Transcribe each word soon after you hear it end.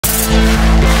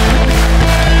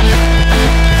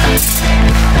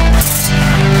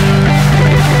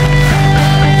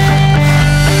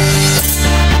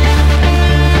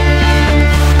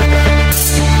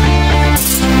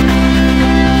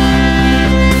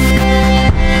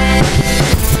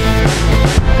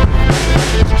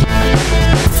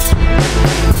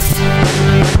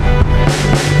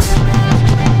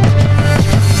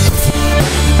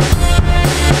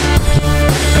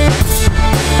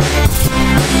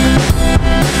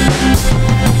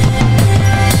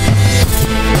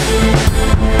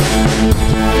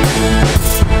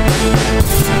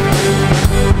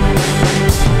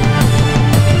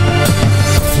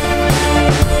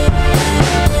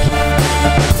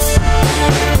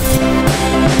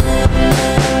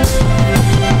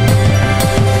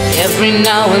Every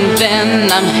now and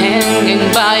then I'm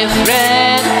hanging by a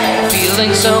thread,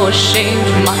 feeling so ashamed,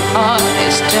 my heart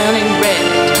is turning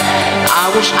red.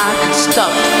 I wish I could stop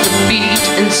the beat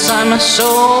inside my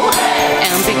soul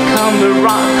and become a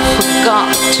rock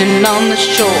forgotten on the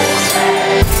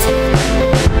shore.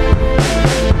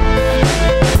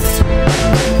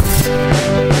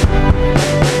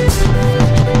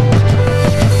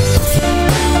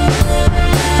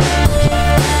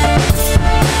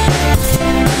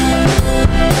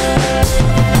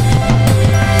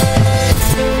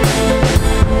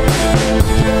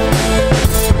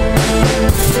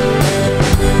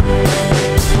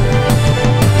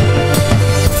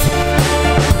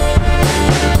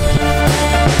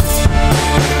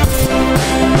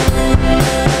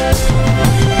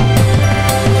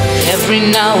 Every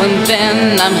now and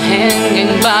then I'm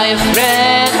hanging by a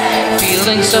thread,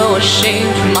 feeling so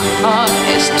ashamed, my heart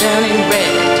is turning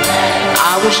red.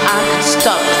 I wish I could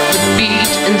stop the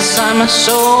beat inside my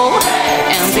soul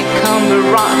and become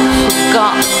a rock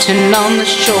forgotten on the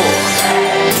shore.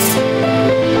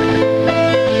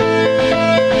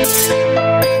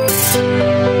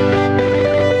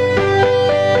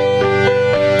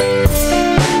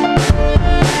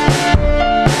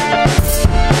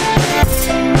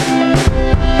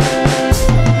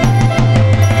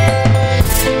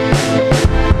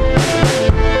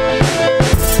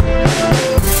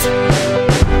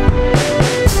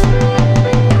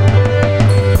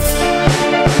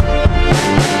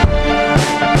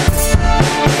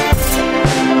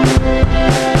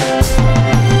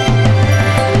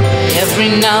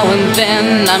 Every now and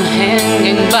then I'm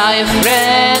hanging by a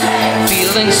thread,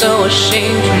 feeling so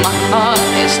ashamed, my heart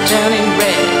is turning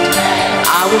red.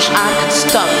 I wish I could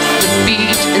stop the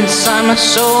beat inside my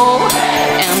soul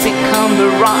and become a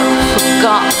rock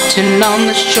forgotten on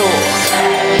the shore.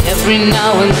 Every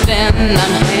now and then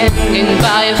I'm hanging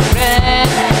by a thread,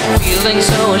 feeling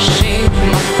so ashamed,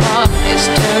 my heart is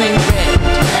turning red.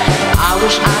 I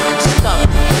wish I could stop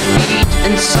the beat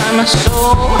inside my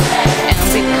soul and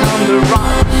become